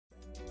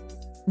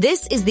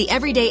This is the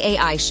Everyday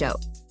AI Show,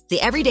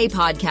 the everyday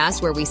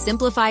podcast where we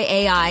simplify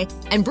AI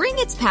and bring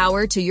its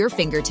power to your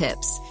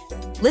fingertips.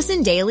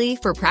 Listen daily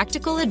for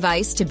practical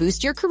advice to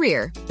boost your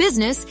career,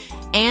 business,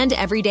 and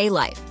everyday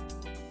life.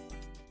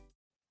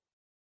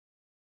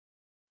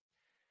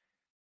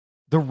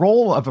 The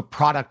role of a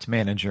product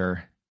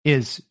manager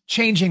is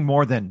changing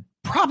more than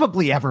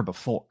probably ever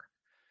before.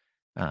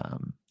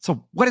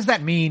 So what does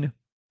that mean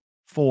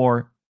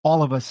for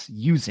all of us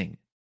using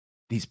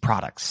these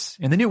products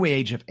in the new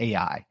age of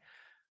AI?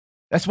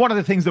 That's one of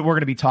the things that we're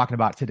going to be talking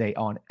about today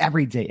on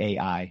Everyday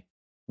AI.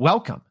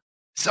 Welcome.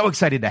 So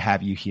excited to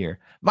have you here.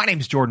 My name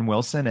is Jordan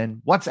Wilson,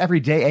 and what's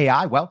Everyday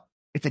AI? Well,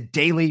 it's a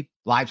daily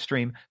live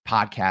stream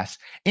podcast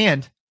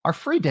and our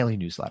free daily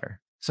newsletter.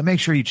 So make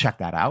sure you check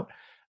that out,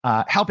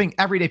 helping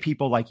everyday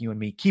people like you and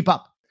me keep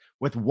up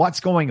with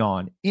what's going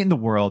on in the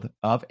world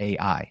of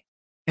AI.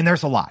 And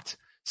there's a lot.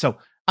 So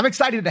I'm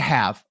excited to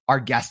have our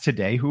guest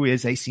today, who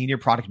is a senior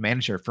product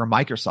manager for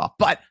Microsoft.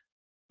 But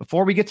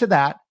before we get to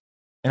that,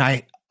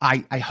 and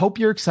I hope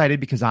you're excited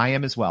because I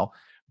am as well,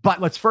 but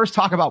let's first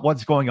talk about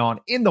what's going on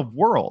in the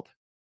world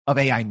of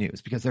AI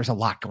news, because there's a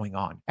lot going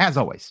on, as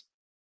always.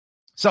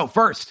 So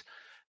first,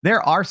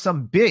 there are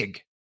some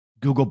big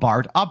Google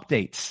Bard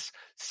updates.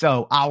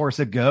 So hours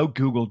ago,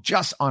 Google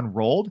just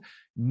unrolled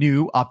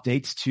new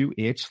updates to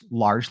its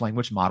large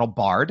language model,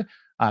 Bard,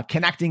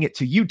 connecting it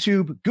to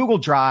YouTube, Google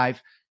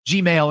Drive,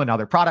 Gmail, and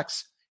other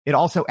products. It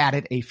also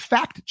added a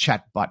fact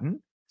check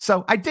button.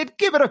 So I did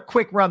give it a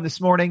quick run this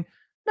morning.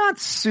 Not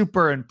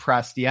super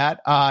impressed yet.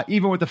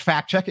 Even with the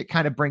fact check, it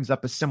kind of brings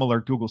up a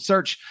similar Google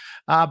search.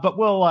 But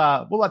we'll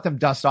let them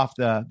dust off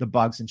the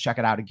bugs and check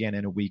it out again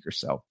in a week or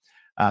so.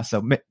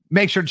 So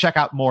make sure to check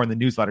out more in the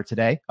newsletter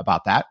today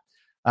about that.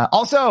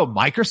 Also,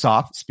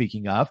 Microsoft,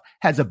 speaking of,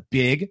 has a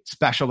big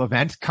special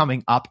event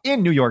coming up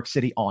in New York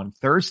City on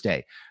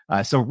Thursday.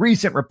 So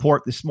recent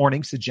report this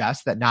morning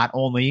suggests that not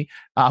only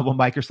will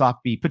Microsoft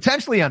be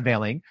potentially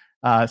unveiling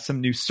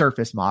some new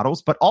Surface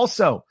models, but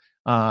also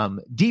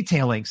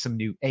detailing some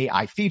new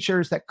AI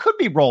features that could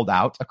be rolled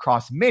out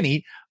across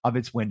many of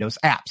its Windows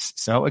apps.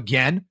 So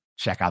again,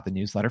 check out the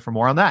newsletter for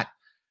more on that.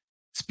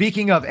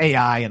 Speaking of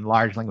AI and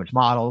large language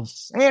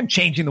models and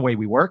changing the way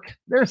we work,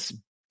 there's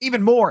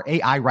even more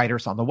AI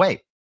writers on the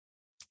way.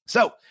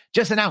 So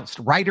just announced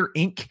Writer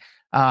Inc.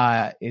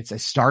 It's a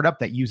startup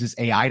that uses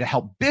AI to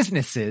help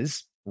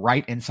businesses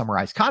write and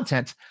summarize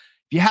content.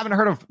 If you haven't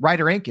heard of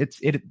Writer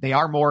Inc., they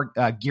are more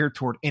geared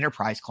toward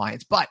enterprise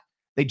clients, but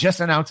they just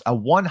announced a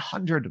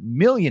 $100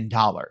 million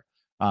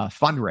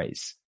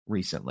fundraise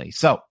recently.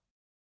 So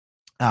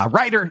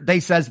Writer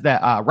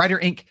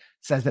Inc.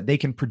 says that they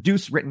can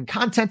produce written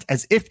content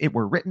as if it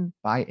were written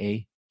by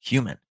a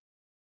human.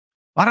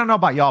 I don't know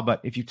about y'all,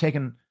 but if you've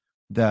taken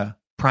the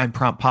Prime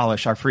Prompt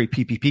Polish, our free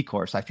PPP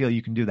course, I feel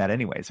you can do that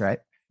anyways, right?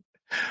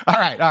 All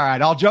right.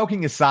 All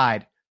joking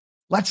aside,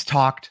 let's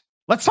talk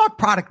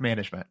product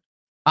management.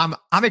 I'm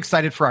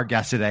excited for our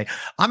guest today.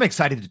 I'm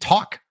excited to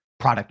talk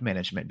product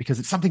management because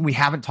it's something we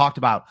haven't talked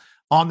about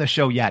on the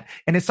show yet,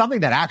 and it's something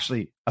that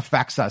actually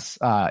affects us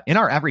in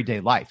our everyday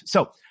life.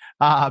 So,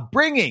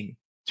 bringing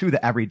to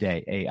the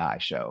Everyday AI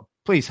Show,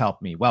 please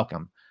help me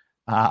welcome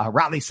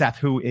Raleigh Seth,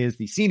 who is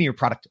the senior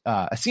product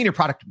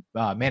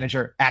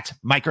manager at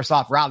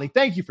Microsoft. Raleigh,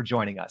 thank you for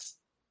joining us.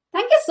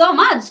 Thank you so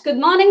much. Good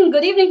morning,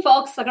 good evening,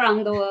 folks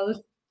around the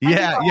world.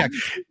 Yeah,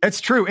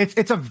 it's true.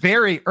 It's a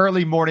very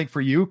early morning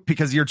for you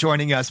because you're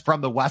joining us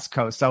from the West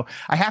Coast. So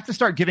I have to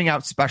start giving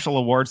out special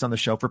awards on the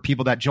show for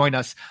people that join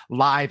us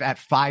live at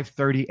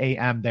 5:30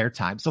 a.m. their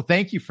time. So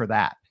thank you for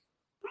that.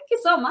 Thank you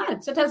so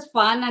much. It was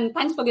fun, and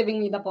thanks for giving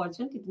me the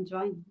opportunity to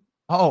join.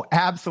 Oh,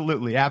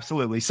 absolutely.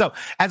 Absolutely. So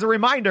as a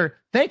reminder,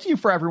 thank you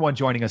for everyone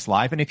joining us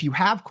live. And if you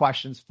have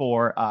questions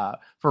for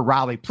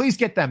Raleigh, please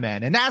get them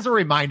in. And as a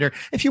reminder,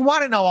 if you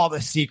want to know all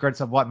the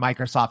secrets of what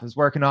Microsoft is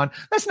working on,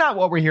 that's not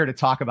what we're here to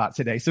talk about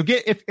today. So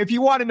if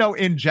you want to know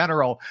in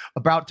general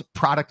about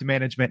product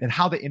management and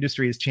how the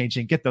industry is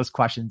changing, get those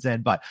questions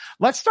in. But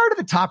let's start at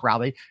the top,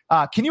 Raleigh.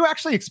 Can you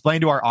actually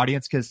explain to our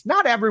audience, because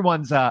not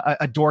everyone's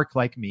a dork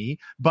like me,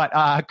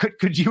 but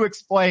could you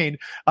explain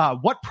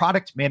what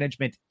product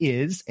management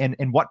is and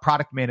what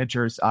product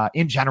managers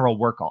in general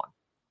work on?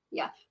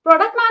 Yeah,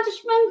 product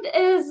management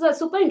is a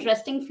super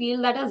interesting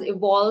field that has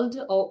evolved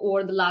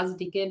over the last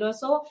decade or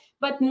so.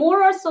 But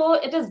more or so,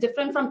 it is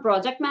different from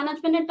project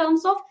management in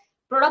terms of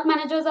product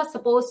managers are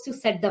supposed to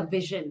set the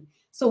vision.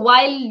 So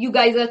while you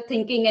guys are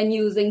thinking and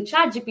using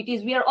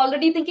ChatGPTs, we are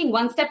already thinking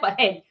one step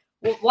ahead,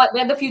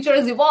 where the future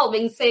is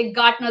evolving. Say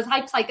Gartner's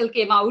hype cycle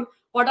came out.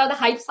 What are the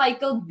hype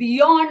cycle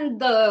beyond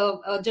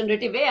the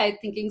generative AI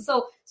thinking?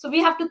 So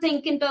we have to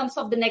think in terms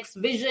of the next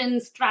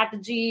vision,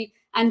 strategy,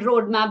 and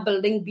roadmap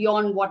building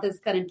beyond what is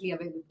currently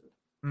available.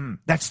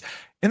 That's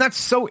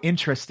so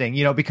interesting,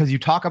 because you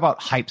talk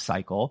about hype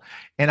cycle,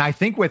 and I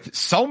think with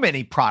so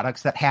many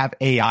products that have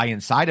AI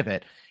inside of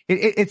it,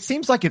 it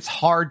seems like it's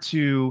hard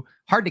to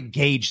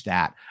gauge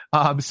that.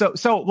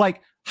 So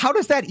like, how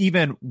does that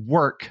even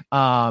work?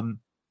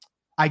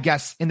 I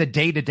guess in the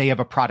day-to-day of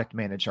a product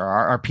manager,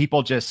 are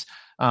people just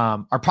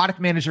Are product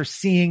managers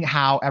seeing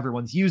how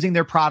everyone's using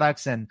their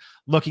products and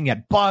looking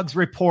at bugs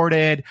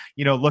reported,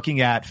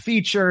 looking at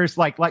features?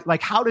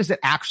 Like how does it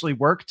actually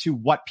work to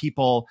what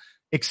people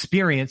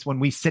experience when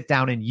we sit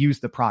down and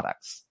use the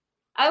products?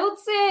 I would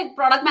say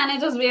product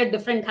managers wear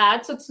different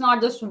hats. It's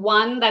not just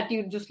one that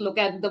you just look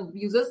at the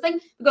users thing,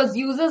 because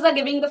users are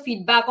giving the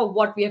feedback of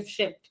what we have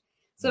shipped.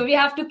 So we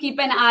have to keep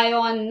an eye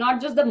on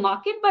not just the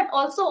market, but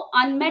also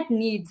unmet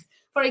needs.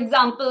 For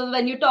example,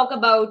 when you talk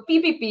about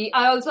PPP,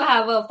 I also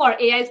have for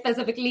AI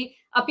specifically,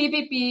 a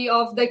PPP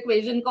of the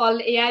equation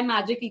called AI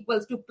magic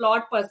equals to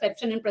plot,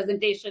 perception, and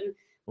presentation.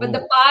 But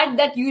the part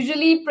that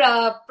usually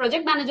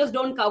project managers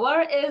don't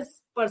cover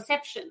is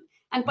perception.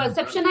 And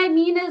perception, I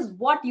mean, is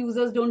what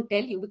users don't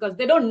tell you because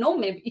they don't know,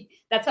 maybe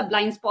that's a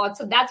blind spot.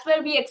 So that's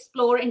where we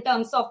explore in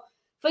terms of,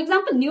 for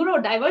example,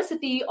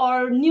 neurodiversity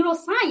or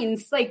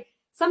neuroscience. Like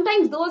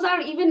sometimes those are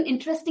even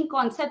interesting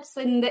concepts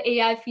in the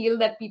AI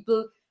field that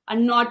people are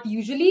not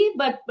usually,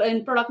 but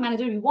in product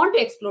manager, we want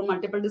to explore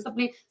multiple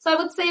disciplines. So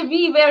I would say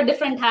we wear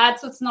different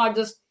hats. So it's not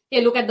just,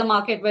 hey, look at the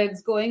market where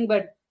it's going,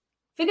 but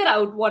figure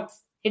out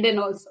what's hidden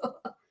also.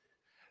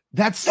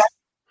 That's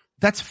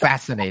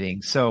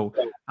fascinating. So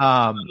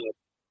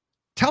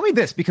tell me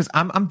this, because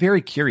I'm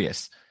very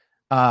curious,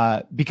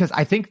 because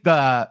I think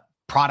the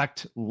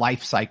product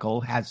life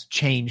cycle has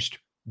changed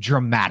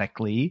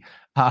dramatically,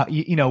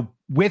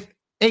 with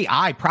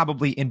AI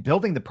probably in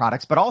building the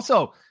products, but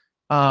also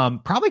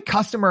probably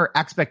customer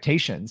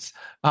expectations,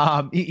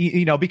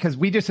 because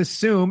we just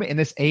assume in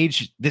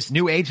this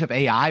new age of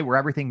AI where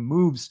everything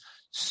moves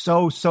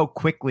so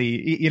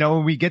quickly,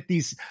 when we get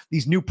these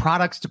new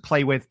products to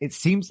play with, it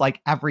seems like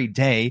every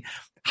day.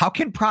 How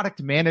can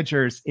product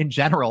managers in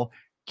general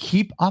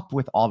keep up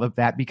with all of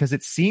that? Because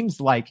it seems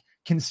like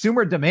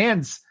consumer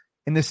demands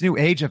in this new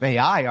age of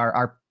AI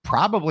are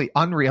probably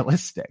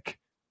unrealistic.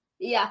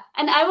 Yeah.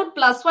 And I would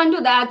plus one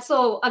to that.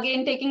 So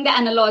again, taking the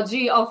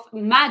analogy of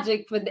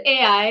magic with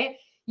AI,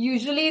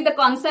 usually the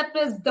concept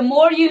is the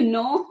more you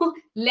know,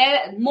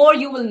 more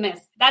you will miss.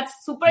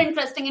 That's super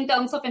interesting in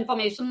terms of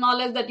information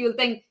knowledge, that you'll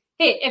think,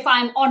 hey, if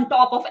I'm on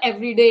top of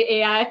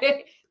everyday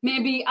AI,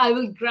 maybe I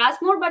will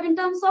grasp more. But in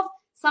terms of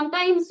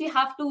sometimes you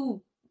have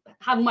to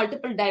have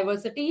multiple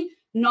diversity,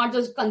 not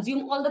just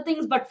consume all the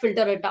things, but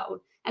filter it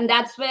out. And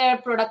that's where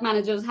product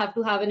managers have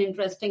to have an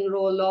interesting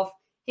role of,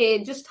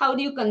 hey, just how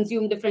do you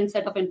consume different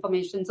set of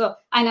information? So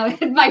I know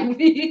it might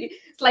be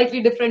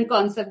slightly different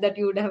concept that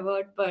you would have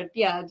heard, but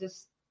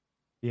just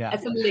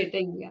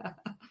assimilating.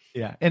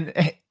 Yeah. And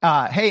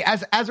hey,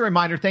 as a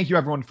reminder, thank you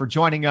everyone for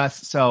joining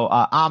us. So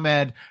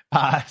Ahmed,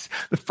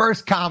 the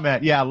first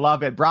comment,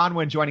 love it.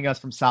 Bronwyn joining us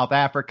from South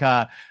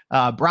Africa.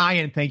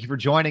 Brian, thank you for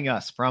joining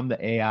us from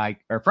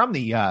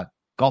the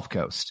Gulf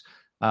Coast.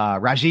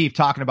 Rajiv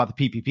talking about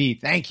the PPP.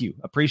 Thank you.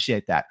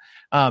 Appreciate that.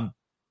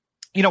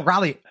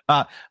 Raleigh,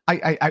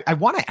 I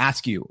want to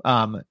ask you,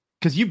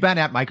 because you've been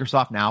at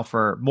Microsoft now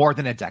for more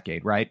than a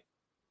decade, right?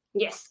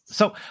 Yes.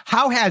 So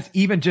how has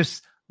even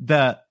just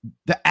the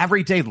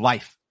everyday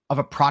life of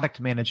a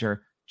product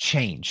manager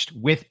changed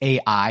with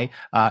AI?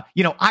 I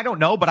don't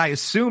know, but I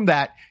assume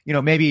that,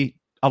 maybe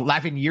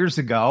 11 years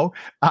ago,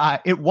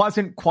 it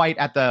wasn't quite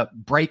at the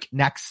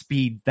breakneck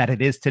speed that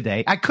it is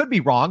today. I could be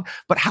wrong,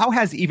 but how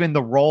has even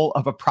the role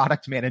of a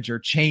product manager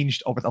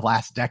changed over the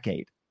last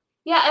decade?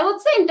 Yeah, I would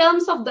say in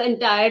terms of the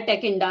entire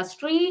tech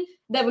industry,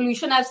 the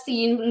evolution I've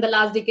seen in the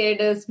last decade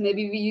is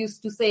maybe we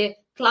used to say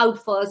cloud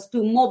first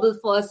to mobile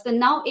first, and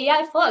now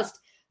AI first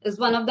is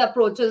one of the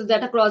approaches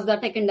that across the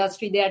tech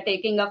industry they are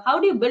taking of how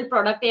do you build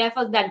product AI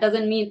first. That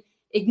doesn't mean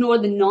ignore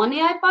the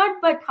non-AI part,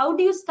 but how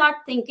do you start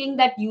thinking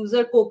that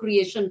user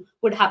co-creation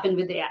would happen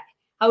with AI?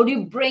 How do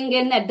you bring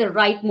in at the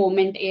right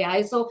moment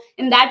AI? So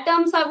in that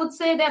terms, I would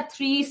say there are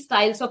three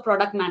styles of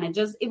product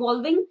managers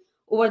evolving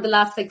over the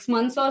last 6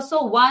 months or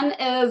so. One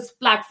is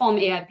platform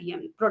AI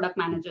PM, product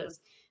managers,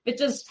 which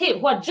is, hey,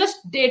 what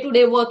just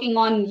day-to-day working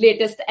on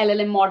latest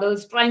LLM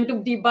models, trying to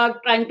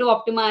debug, trying to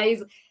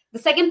optimize. The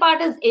second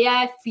part is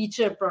AI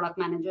feature product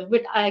managers,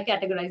 which I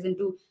categorize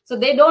into. So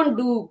they don't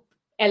do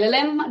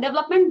LLM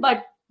development,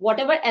 but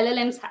whatever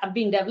LLMs have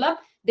been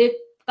developed, they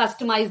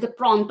customize the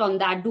prompt on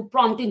that, do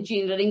prompt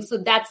engineering. So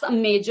that's a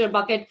major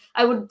bucket.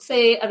 I would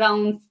say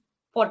around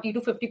 40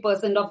 to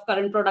 50% of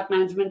current product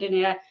management in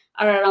AI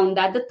are around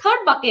that. The third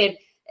bucket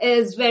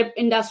is where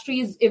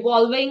industry is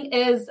evolving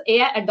is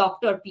AI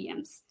adopter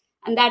PMs.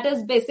 And that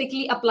is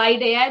basically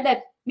applied AI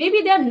that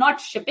maybe they're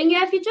not shipping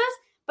AI features,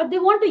 but they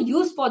want to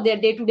use for their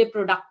day-to-day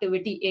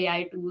productivity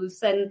AI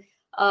tools. And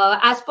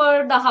as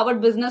per the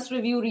Harvard Business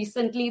Review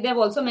recently, they've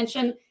also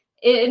mentioned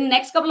in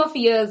next couple of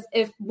years,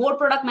 if more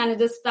product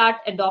managers start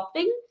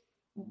adopting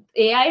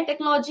AI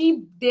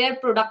technology, their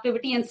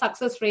productivity and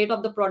success rate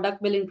of the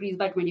product will increase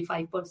by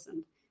 25%.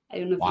 I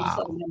don't know if you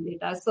saw that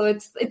data. So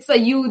it's a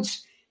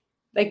huge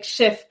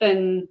shift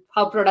in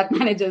how product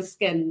managers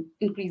can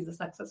increase the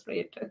success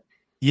rate.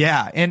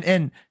 Yeah.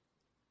 And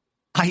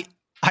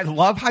I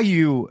love how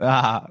you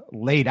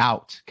laid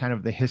out kind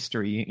of the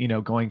history,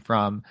 going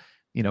from,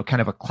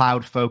 kind of a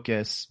cloud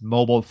focus,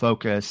 mobile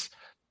focus,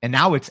 and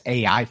now it's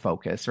AI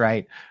focus,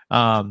 right?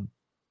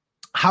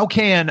 how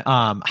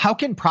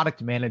can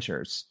product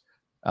managers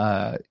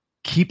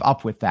keep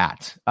up with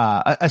that?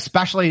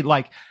 Especially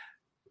like,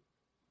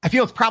 I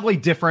feel it's probably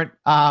different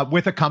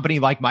with a company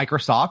like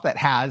Microsoft that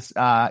has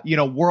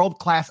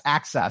world-class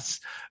access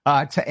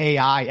to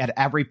AI at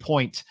every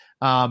point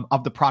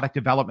of the product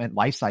development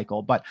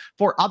lifecycle. But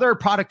for other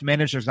product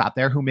managers out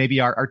there who maybe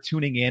are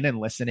tuning in and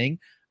listening,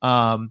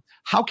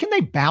 how can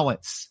they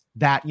balance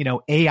that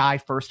AI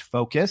first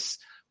focus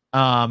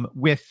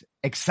with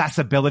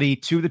accessibility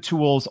to the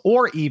tools,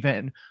 or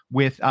even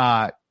with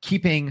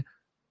keeping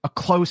a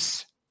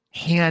close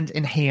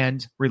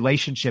hand-in-hand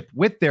relationship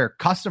with their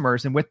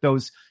customers and with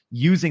those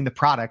using the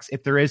products,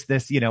 if there is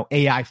this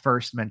AI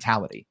first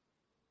mentality?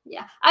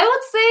 Yeah, I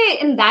would say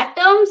in that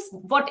terms,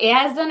 what AI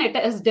has done, it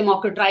has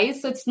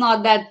democratized. So it's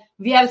not that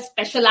we have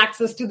special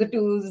access to the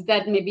tools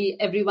that maybe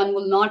everyone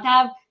will not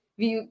have.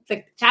 We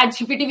like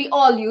ChatGPT, we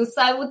all use.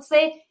 So I would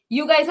say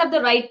you guys have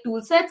the right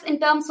tool sets in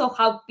terms of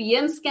how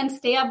PMs can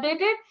stay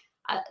updated.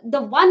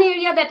 The one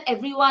area that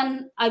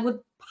I would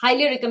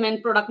highly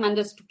recommend product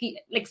managers to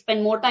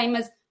spend more time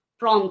is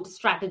prompt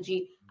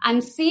strategy.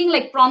 I'm seeing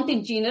like prompt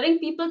engineering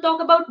people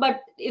talk about,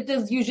 but it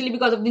is usually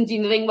because of the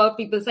engineering work.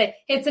 People say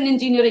hey, it's an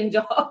engineering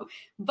job.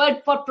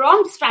 But for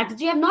prompt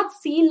strategy, I've not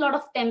seen a lot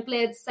of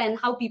templates and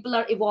how people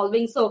are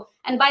evolving. So,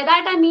 and by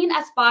that, I mean,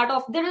 as part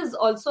of, there is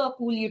also a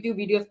cool YouTube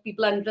video if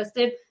people are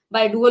interested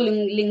by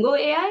Duolingo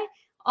AI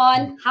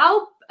on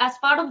how, as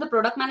part of the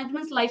product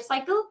management's life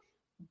cycle,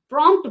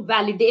 prompt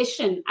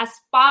validation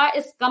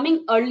is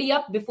coming early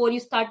up before you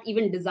start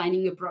even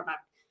designing your product.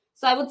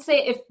 So I would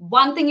say if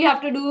one thing you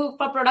have to do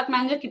for product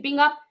manager keeping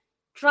up,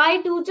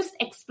 try to just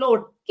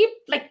explore, keep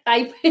like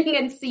typing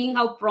and seeing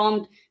how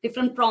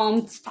different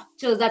prompt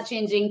structures are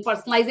changing,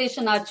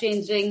 personalization are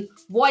changing,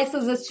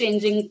 voices is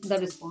changing the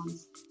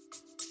response.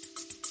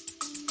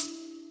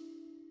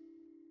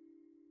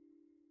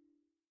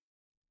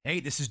 Hey,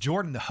 this is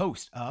Jordan, the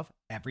host of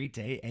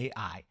Everyday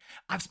AI.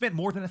 I've spent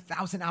more than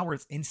 1,000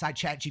 hours inside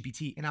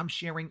ChatGPT, and I'm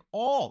sharing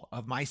all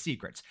of my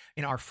secrets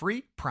in our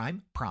free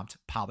Prime Prompt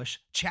Polish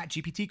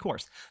ChatGPT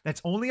course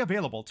that's only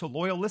available to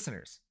loyal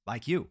listeners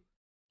like you.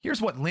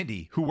 Here's what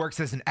Lindy, who works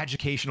as an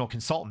educational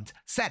consultant,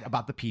 said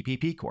about the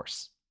PPP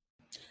course.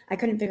 I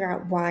couldn't figure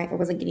out why I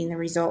wasn't getting the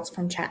results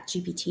from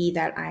ChatGPT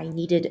that I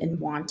needed and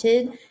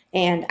wanted.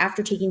 And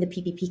after taking the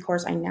PPP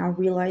course, I now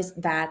realize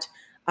that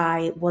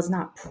I was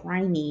not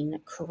priming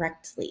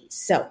correctly.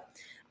 So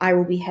I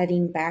will be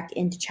heading back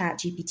into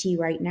ChatGPT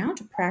right now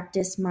to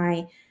practice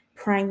my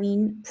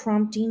priming,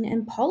 prompting,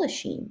 and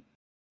polishing.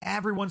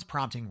 Everyone's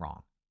prompting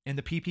wrong, and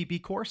the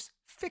PPP course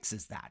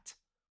fixes that.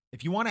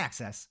 If you want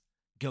access,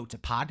 go to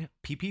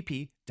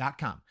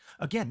podppp.com.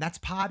 Again, that's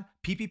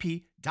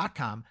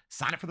podppp.com.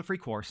 Sign up for the free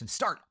course and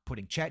start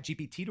putting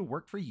ChatGPT to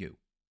work for you.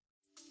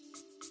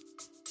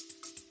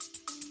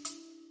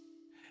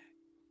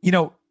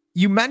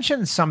 You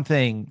mentioned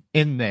something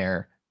in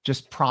there,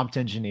 just prompt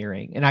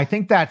engineering. And I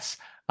think that's,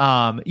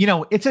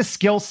 it's a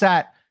skill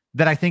set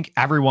that I think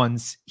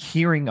everyone's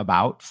hearing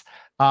about,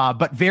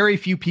 but very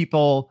few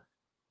people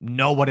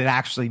know what it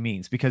actually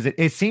means, because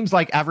it seems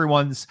like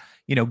everyone's,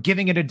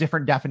 giving it a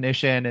different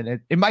definition,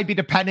 and it might be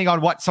depending on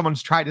what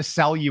someone's trying to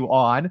sell you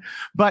on.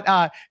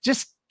 But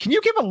just, can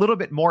you give a little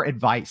bit more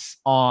advice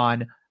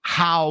on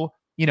how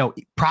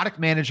product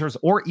managers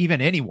or even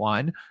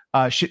anyone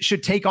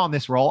should take on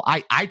this role?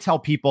 I tell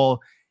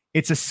people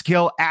it's a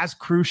skill as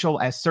crucial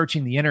as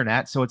searching the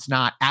internet, so it's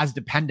not as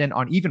dependent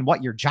on even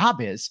what your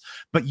job is,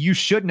 but you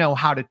should know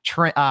how to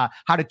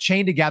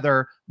chain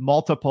together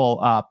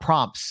multiple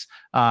prompts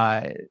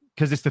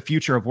because it's the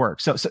future of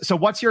work. So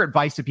what's your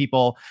advice to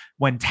people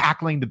when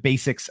tackling the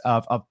basics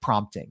of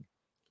prompting?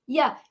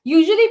 Yeah,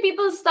 usually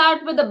people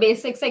start with the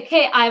basics like,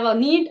 hey, I have a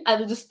need, I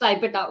will just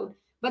type it out.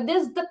 But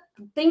there's the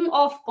thing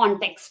of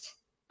context.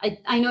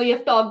 I know you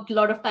have talked a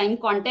lot of time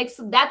context.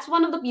 So that's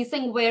one of the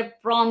pieces where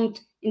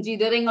prompt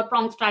engineering or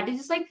prompt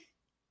strategies like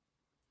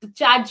the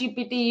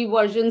ChatGPT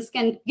versions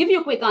can give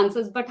you quick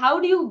answers. But how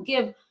do you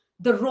give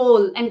the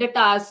role and the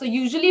task? So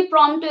usually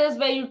prompt is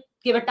where you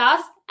give a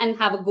task and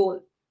have a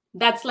goal.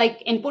 That's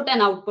like input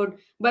and output.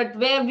 But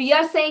where we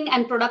are saying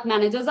and product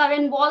managers are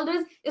involved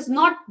is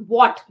not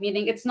what,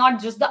 meaning it's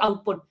not just the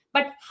output,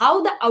 but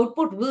how the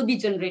output will be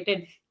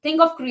generated. Think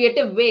of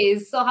creative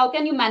ways. So how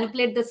can you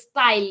manipulate the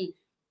style,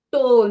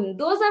 tone?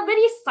 Those are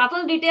very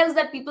subtle details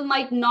that people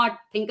might not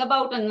think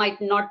about and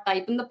might not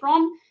type in the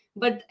prompt,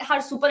 but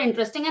are super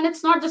interesting. And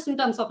it's not just in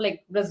terms of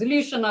like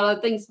resolution or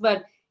other things,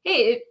 but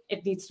hey,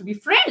 it needs to be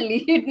friendly.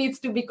 It needs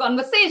to be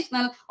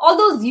conversational. All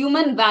those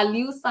human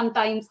values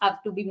sometimes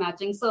have to be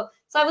matching. So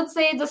I would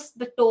say just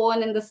the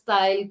tone and the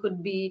style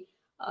could be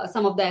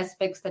some of the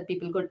aspects that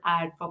people could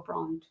add for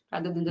prompt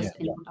rather than just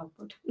input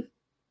output.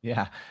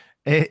 Yeah,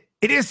 it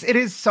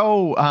is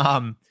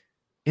so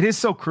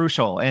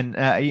crucial. And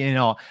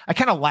I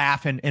kind of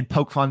laugh and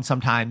poke fun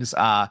sometimes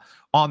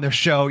on the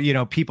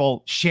show.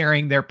 People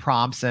sharing their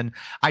prompts, and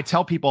I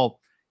tell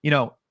people,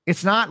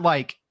 it's not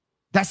like,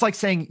 that's like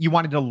saying you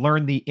wanted to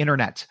learn the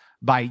internet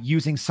by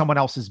using someone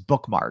else's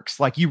bookmarks.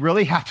 Like you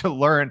really have to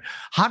learn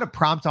how to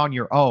prompt on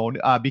your own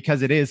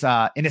because it is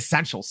an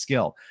essential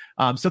skill.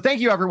 So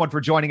thank you everyone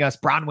for joining us.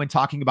 Bronwyn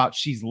talking about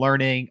she's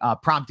learning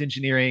prompt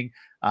engineering.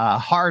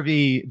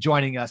 Harvey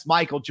joining us,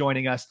 Michael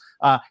joining us.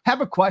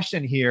 Have a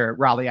question here,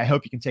 Raleigh. I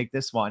hope you can take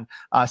this one.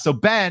 So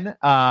Ben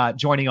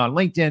joining on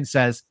LinkedIn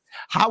says,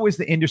 how is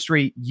the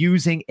industry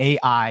using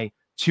AI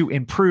to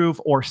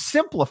improve or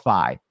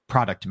simplify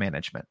product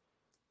management?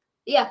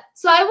 Yeah,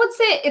 so I would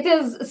say it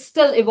is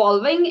still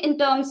evolving in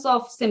terms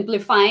of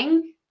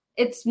simplifying.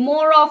 It's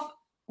more of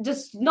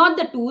just not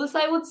the tools,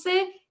 I would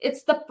say.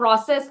 It's the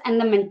process and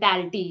the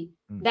mentality.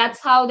 That's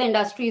how the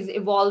industry is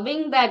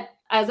evolving. That,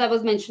 as I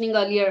was mentioning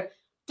earlier,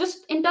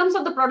 just in terms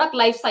of the product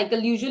life cycle,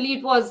 usually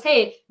it was,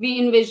 hey, we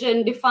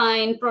envision,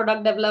 define,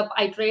 product develop,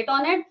 iterate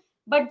on it.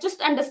 But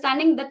just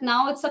understanding that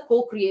now it's a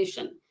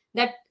co-creation,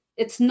 that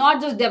it's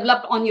not just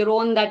developed on your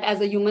own, that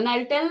as a human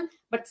I'll tell,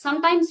 but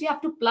sometimes you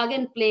have to plug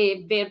and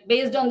play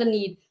based on the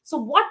need. So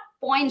what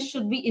points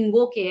should we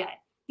invoke AI?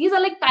 These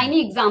are like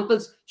tiny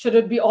examples. Should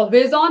it be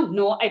always on?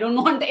 No, I don't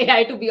want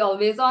AI to be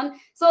always on.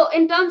 So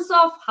in terms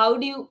of how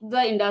do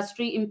the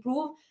industry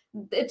improve,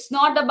 it's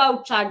not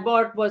about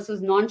chatbot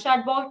versus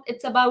non-chatbot.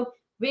 It's about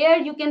where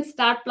you can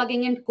start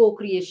plugging in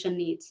co-creation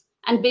needs.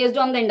 And based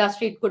on the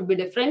industry, it could be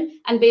different.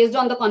 And based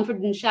on the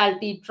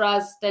confidentiality,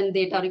 trust, and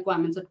data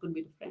requirements, it could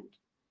be different.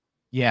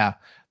 Yeah,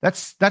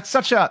 that's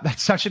such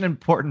an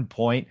important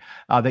point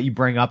that you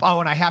bring up. Oh,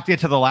 and I have to get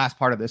to the last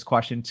part of this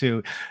question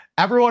too.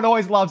 Everyone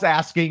always loves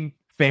asking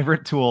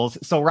favorite tools.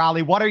 So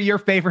Raleigh, what are your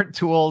favorite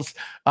tools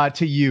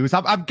to use?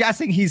 I'm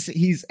guessing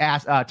he's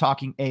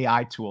talking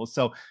AI tools.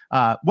 So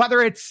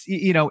whether it's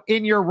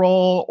in your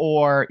role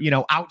or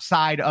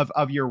outside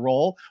of your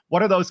role,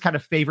 what are those kind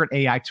of favorite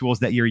AI tools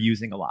that you're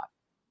using a lot?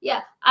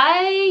 Yeah,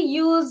 I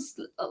use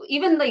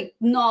even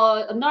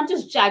not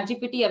just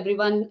ChatGPT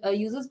everyone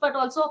uses, but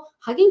also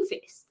Hugging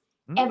Face.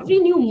 Every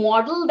new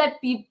model that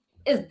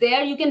is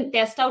there, you can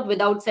test out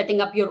without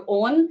setting up your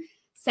own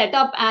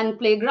setup and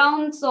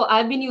playground. So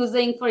I've been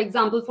using, for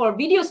example, for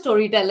video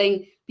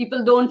storytelling,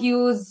 people don't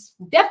use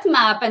depth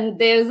map, and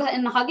there's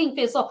in Hugging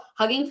Face. So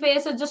Hugging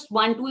Face is just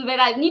one tool where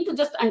I need to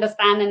just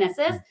understand and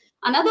assess.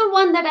 Another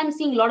one that I'm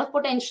seeing a lot of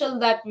potential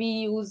that we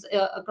use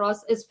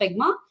across is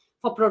Figma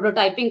for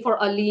prototyping, for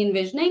early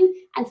envisioning.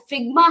 And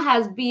Figma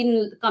has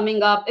been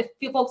coming up. If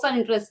you folks are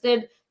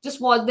interested,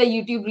 just watch the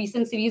YouTube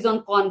recent series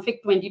on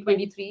Config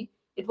 2023.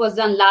 It was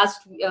done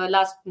last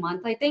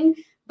month, I think.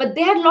 But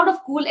they had a lot of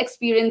cool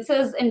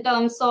experiences in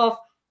terms of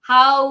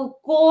how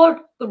code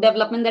to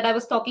development that I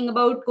was talking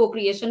about,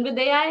 co-creation with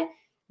AI,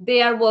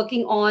 they are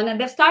working on. And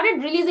they've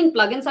started releasing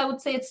plugins. I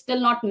would say it's still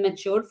not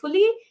matured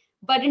fully.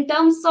 But in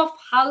terms of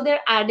how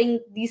they're adding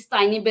these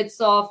tiny bits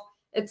of,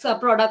 it's a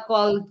product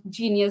called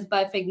Genius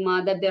by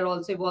Figma that they're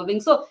also evolving.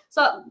 So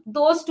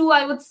those two,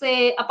 I would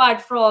say,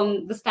 apart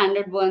from the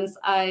standard ones,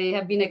 I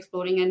have been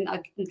exploring and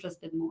are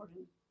interested more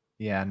in.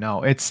 Yeah, no,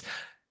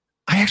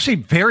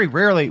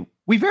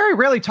 we very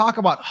rarely talk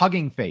about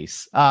Hugging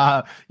Face,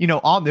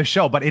 on this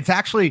show, but it's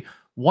actually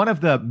one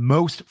of the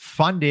most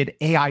funded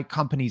AI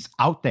companies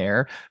out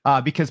there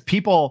because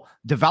people,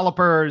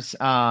 developers,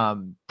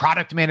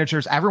 product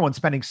managers, everyone's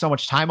spending so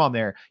much time on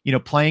there,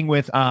 playing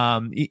with,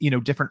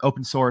 different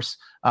open source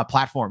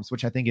platforms,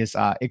 which I think is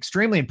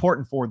extremely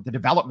important for the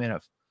development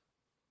of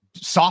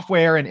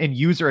software and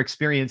user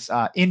experience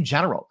in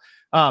general.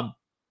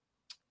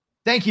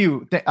 Thank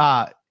you.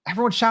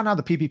 Everyone's shouting out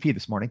the PPP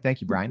this morning.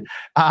 Thank you, Brian.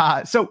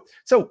 So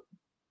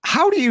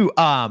how do you,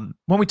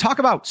 when we talk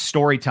about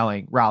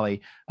storytelling,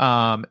 Raleigh,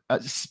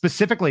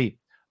 specifically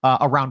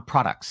around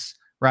products,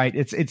 right?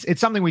 It's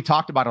something we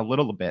talked about a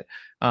little bit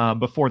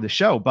before the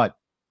show, but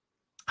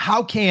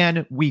how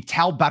can we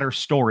tell better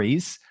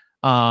stories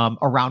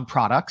around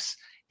products?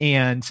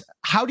 And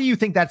how do you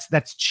think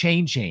that's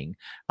changing?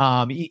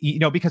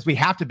 Because we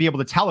have to be able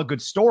to tell a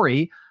good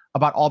story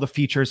about all the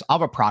features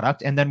of a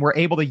product. And then we're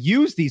able to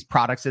use these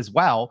products as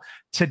well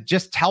to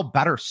just tell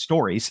better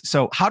stories.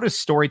 So how does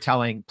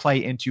storytelling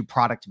play into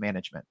product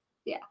management?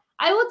 Yeah,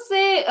 I would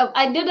say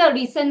I did a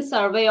recent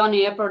survey on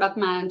AI product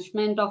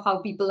management of how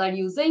people are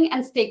using,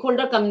 and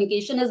stakeholder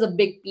communication is a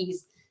big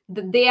piece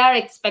that they are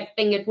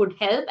expecting it would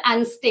help.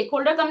 And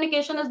stakeholder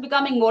communication is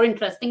becoming more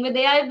interesting with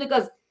AI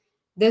because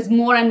there's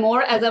more and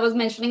more, as I was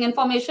mentioning,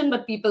 information,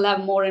 but people have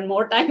more and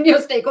more time, your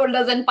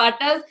stakeholders and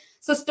partners.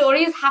 So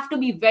stories have to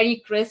be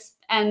very crisp.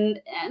 And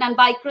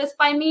by crisp,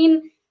 I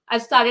mean,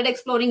 I've started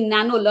exploring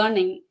nano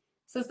learning.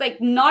 So it's like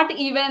not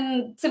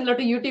even similar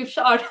to YouTube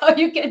Short, how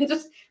you can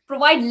just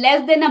provide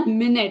less than a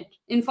minute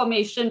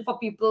information for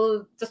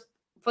people, just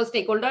for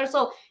stakeholders.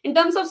 So in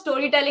terms of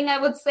storytelling, I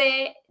would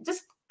say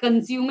just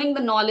consuming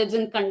the knowledge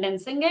and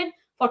condensing it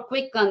for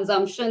quick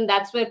consumption.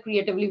 That's where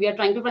creatively we are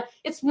trying to.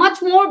 It's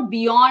much more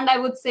beyond, I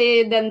would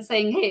say, than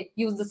saying, hey,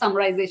 use the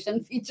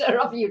summarization feature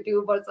of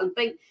YouTube or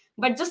something.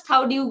 But just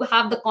how do you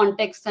have the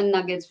context and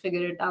nuggets,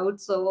 figure it out?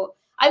 So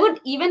I would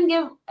even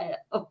give,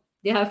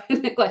 you have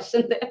a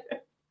question there?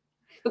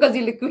 Because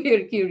you look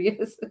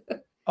curious.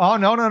 Oh,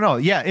 no.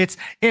 Yeah,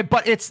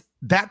 but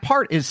that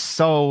part is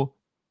so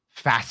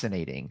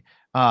fascinating.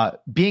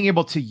 Being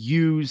able to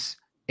use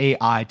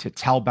AI to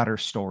tell better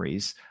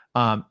stories.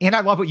 And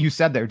I love what you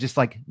said there, just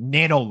like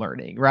nano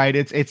learning, right?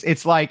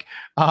 It's like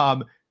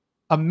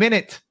a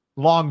minute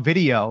long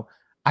video.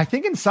 I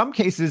think in some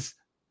cases,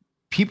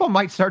 people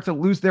might start to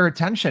lose their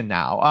attention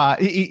now.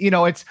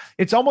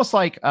 It's almost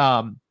like,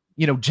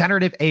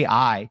 generative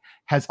AI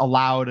has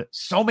allowed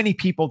so many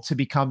people to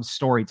become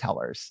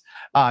storytellers.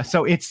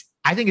 So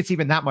I think it's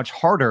even that much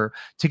harder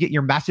to get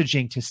your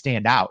messaging to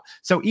stand out.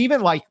 So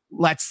even like,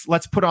 let's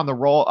put on the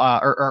role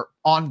or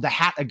on the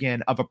hat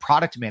again of a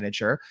product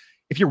manager.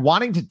 If you're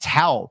wanting to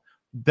tell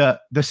the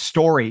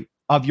story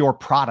of your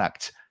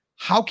product,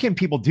 how can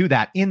people do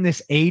that in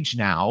this age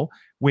now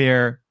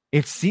where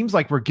it seems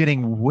like we're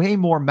getting way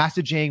more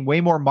messaging,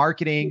 way more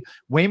marketing,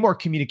 way more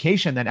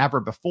communication than ever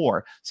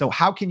before? So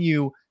how can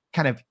you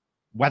kind of,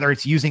 whether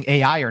it's using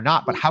AI or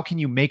not, but how can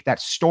you make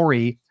that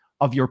story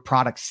of your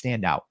product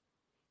stand out?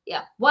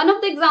 Yeah. One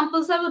of the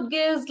examples I would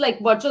give is like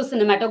virtual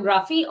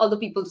cinematography. Although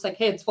people say,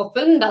 hey, it's for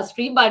film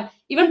industry, but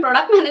even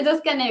product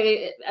managers can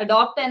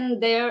adopt,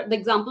 and the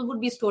example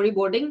would be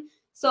storyboarding.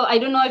 So I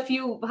don't know if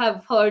you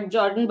have heard,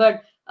 Jordan,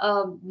 but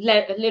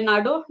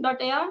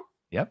Leonardo.ai.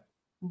 Yep.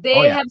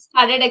 They have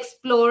started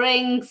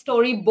exploring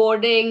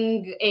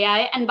storyboarding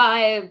AI, and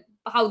by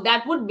how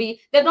that would be,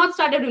 they've not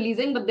started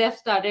releasing, but they've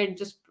started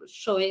just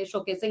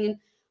showcasing in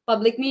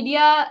public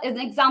media. An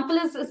example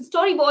is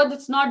storyboards.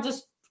 It's not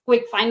just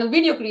quick final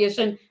video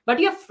creation, but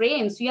you have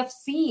frames, you have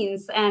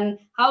scenes, and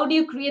how do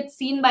you create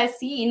scene by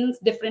scenes,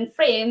 different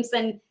frames,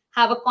 and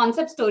have a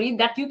concept story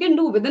that you can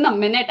do within a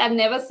minute. I've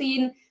never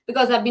seen,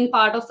 because I've been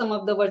part of some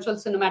of the virtual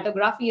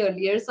cinematography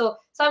earlier. So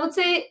I would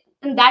say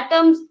in that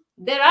terms,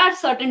 there are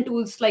certain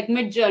tools like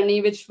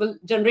Midjourney, which will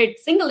generate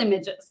single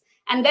images.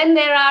 And then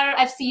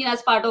I've seen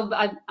as part of,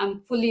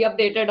 I'm fully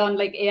updated on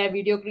like AI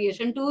video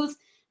creation tools,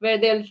 where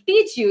they'll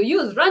teach you,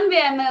 use Runway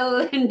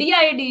ML and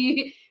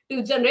DID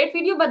to generate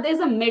video, but there's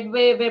a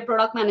midway where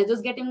product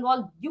managers get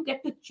involved. You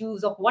get to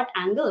choose of what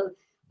angle.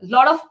 A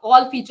lot of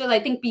all features, I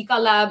think Pika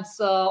Labs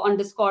on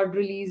Discord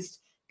released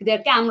their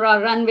camera,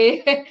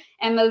 Runway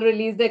ML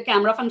released their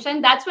camera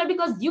function. That's why,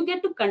 because you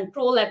get to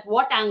control at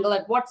what angle,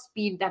 at what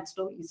speed that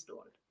story is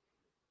told.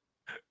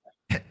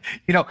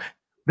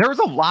 There was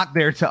a lot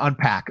there to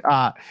unpack.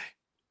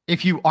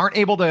 If you aren't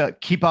able to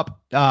keep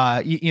up,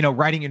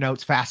 writing your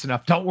notes fast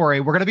enough, don't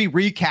worry. We're going to be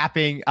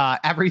recapping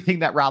everything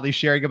that Raleig's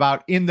sharing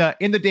about in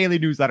the daily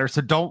newsletter.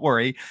 So don't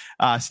worry.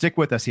 Stick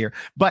with us here.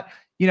 But,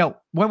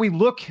 when we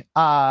look,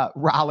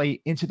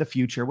 Raleigh, into the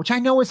future, which I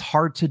know is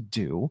hard to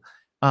do,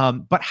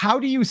 but how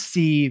do you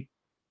see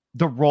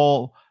the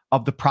role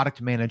of the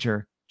product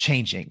manager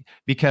changing?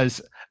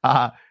 Because,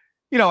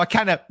 we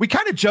kind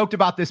of joked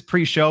about this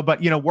pre-show,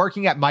 but,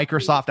 working at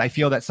Microsoft, I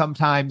feel that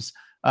sometimes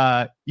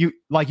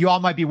you all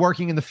might be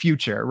working in the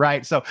future,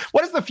 right? So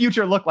what does the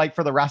future look like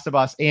for the rest of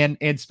us, and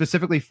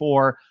specifically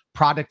for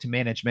product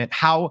management?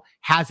 How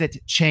has it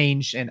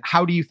changed, and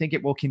how do you think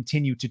it will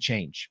continue to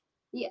change?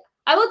 Yeah,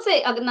 I would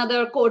say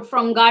another quote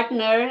from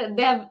Gartner.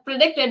 They have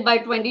predicted by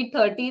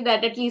 2030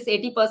 that at least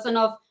 80%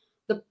 of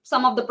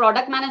some of the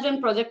product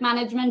management, project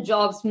management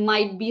jobs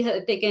might be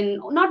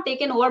not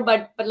taken over,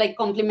 but like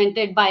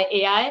complemented by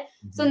AI.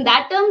 Mm-hmm. So in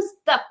that terms,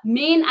 the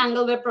main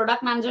angle where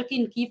product manager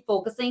can keep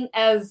focusing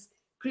is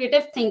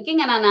creative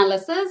thinking and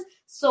analysis.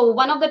 So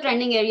one of the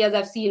trending areas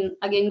I've seen,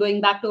 again,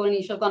 going back to our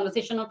initial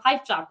conversation of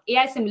Hivechart,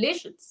 AI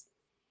simulations.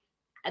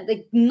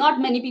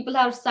 Not many people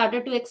have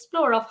started to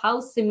explore of how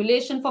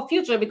simulation for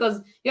future,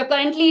 because you're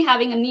currently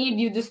having a need,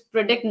 you just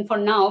predict for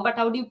now, but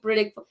how do you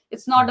predict?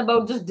 It's not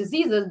about just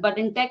diseases, but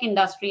in tech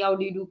industry, how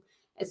do you do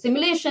a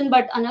simulation?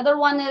 But another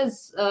one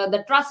is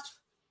the trust.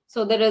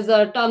 So there is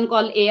a term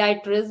called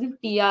AI TRISM,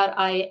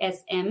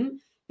 TRISM,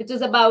 which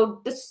is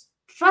about this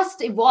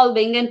trust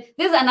evolving. And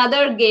there's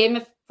another game,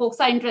 if folks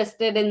are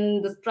interested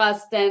in the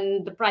trust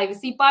and the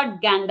privacy part,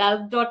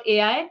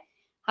 Gandalf.ai,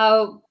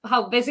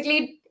 how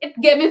basically it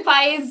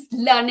gamifies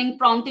learning,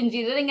 prompt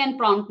engineering and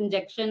prompt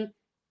injection,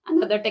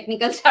 another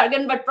technical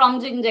jargon, but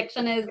prompt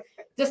injection is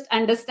just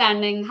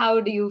understanding how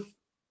do you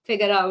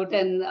figure out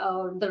and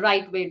the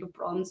right way to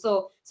prompt.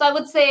 So I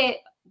would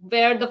say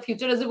where the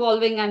future is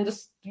evolving, I'm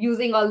just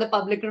using all the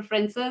public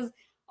references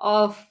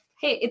of,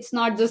 hey, it's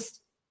not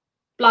just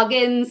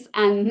plugins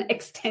and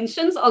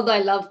extensions, although I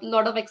love a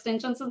lot of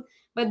extensions,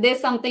 but there's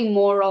something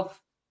more of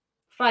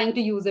trying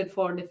to use it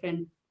for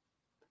different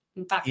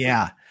impacts.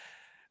 Yeah.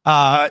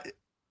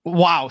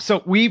 Wow.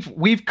 So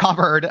we've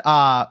covered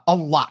a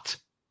lot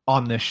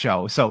on this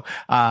show. So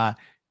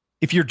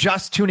if you're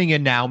just tuning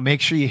in now,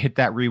 make sure you hit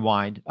that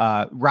rewind.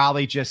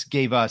 Raleigh just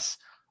gave us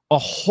a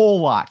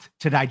whole lot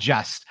to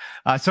digest.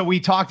 So we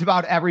talked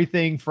about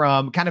everything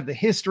from kind of the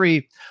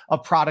history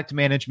of product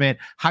management,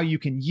 how you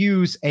can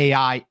use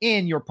AI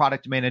in your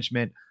product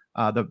management,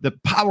 the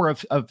power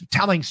of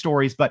telling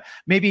stories. But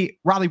maybe,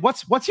 Raleigh,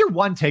 what's your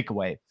one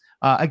takeaway?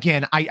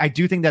 Again, I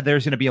do think that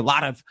there's going to be a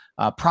lot of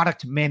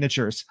product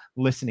managers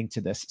listening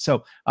to this.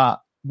 So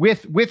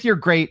with your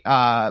great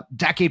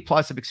decade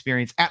plus of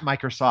experience at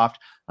Microsoft,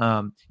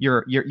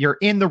 you're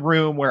in the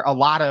room where a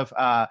lot of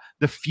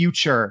the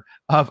future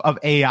of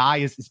AI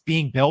is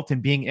being built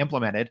and being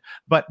implemented.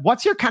 But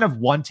what's your kind of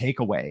one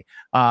takeaway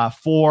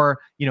for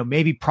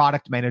maybe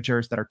product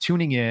managers that are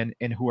tuning in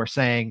and who are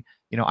saying,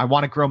 I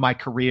want to grow my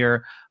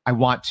career, I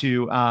want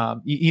to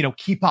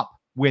keep up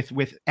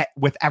with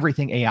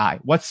everything AI.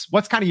 What's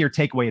kind of your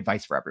takeaway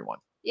advice for everyone?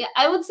 Yeah,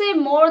 I would say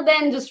more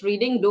than just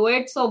reading, do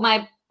it. So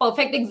my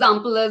perfect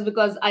example is,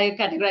 because I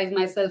categorize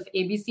myself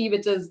ABC,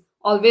 which is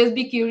always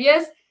be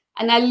curious.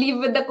 And I'll leave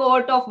with the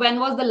quote of, when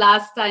was the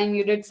last time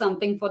you did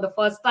something for the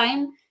first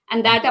time?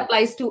 And that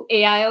applies to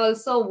AI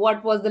also.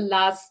 What was the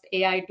last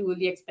AI tool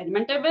you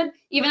experimented with,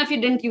 even if you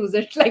didn't use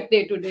it like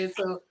day to day?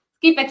 So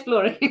keep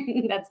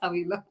exploring. That's how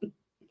we learn.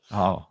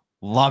 Oh,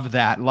 love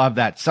that. Love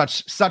that.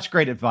 Such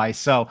great advice.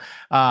 So,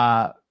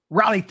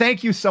 Raleigh,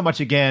 thank you so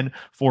much again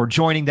for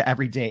joining the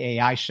Everyday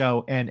AI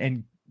Show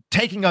and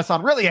taking us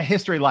on really a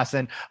history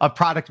lesson of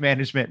product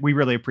management. We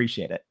really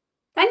appreciate it.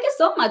 Thank you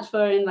so much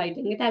for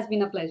inviting. It has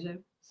been a pleasure.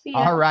 See ya.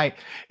 All right.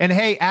 And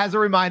hey, as a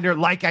reminder,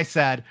 like I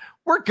said,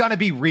 we're going to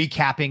be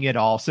recapping it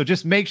all. So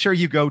just make sure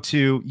you go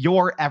to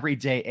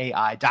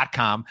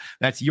youreverydayai.com.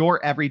 That's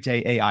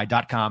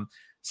youreverydayai.com.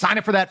 Sign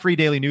up for that free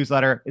daily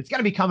newsletter. It's going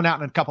to be coming out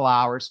in a couple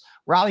hours.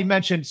 Raleigh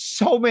mentioned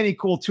so many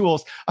cool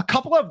tools. A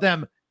couple of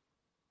them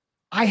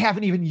I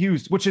haven't even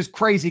used, which is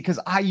crazy because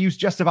I use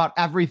just about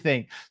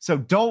everything. So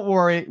don't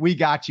worry, we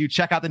got you.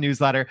 Check out the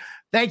newsletter.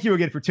 Thank you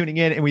again for tuning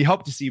in, and we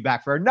hope to see you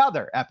back for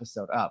another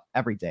episode of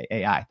Everyday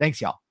AI. Thanks,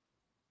 y'all.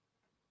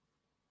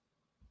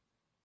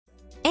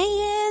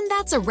 And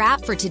that's a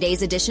wrap for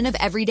today's edition of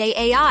Everyday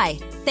AI.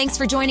 Thanks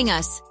for joining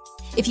us.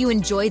 If you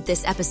enjoyed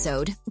this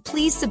episode,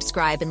 please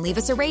subscribe and leave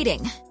us a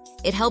rating.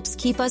 It helps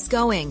keep us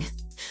going.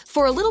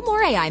 For a little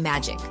more AI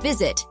magic,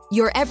 visit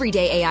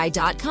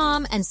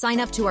youreverydayai.com and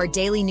sign up to our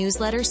daily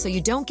newsletter so you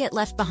don't get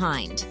left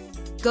behind.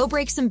 Go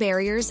break some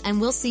barriers,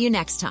 and we'll see you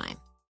next time.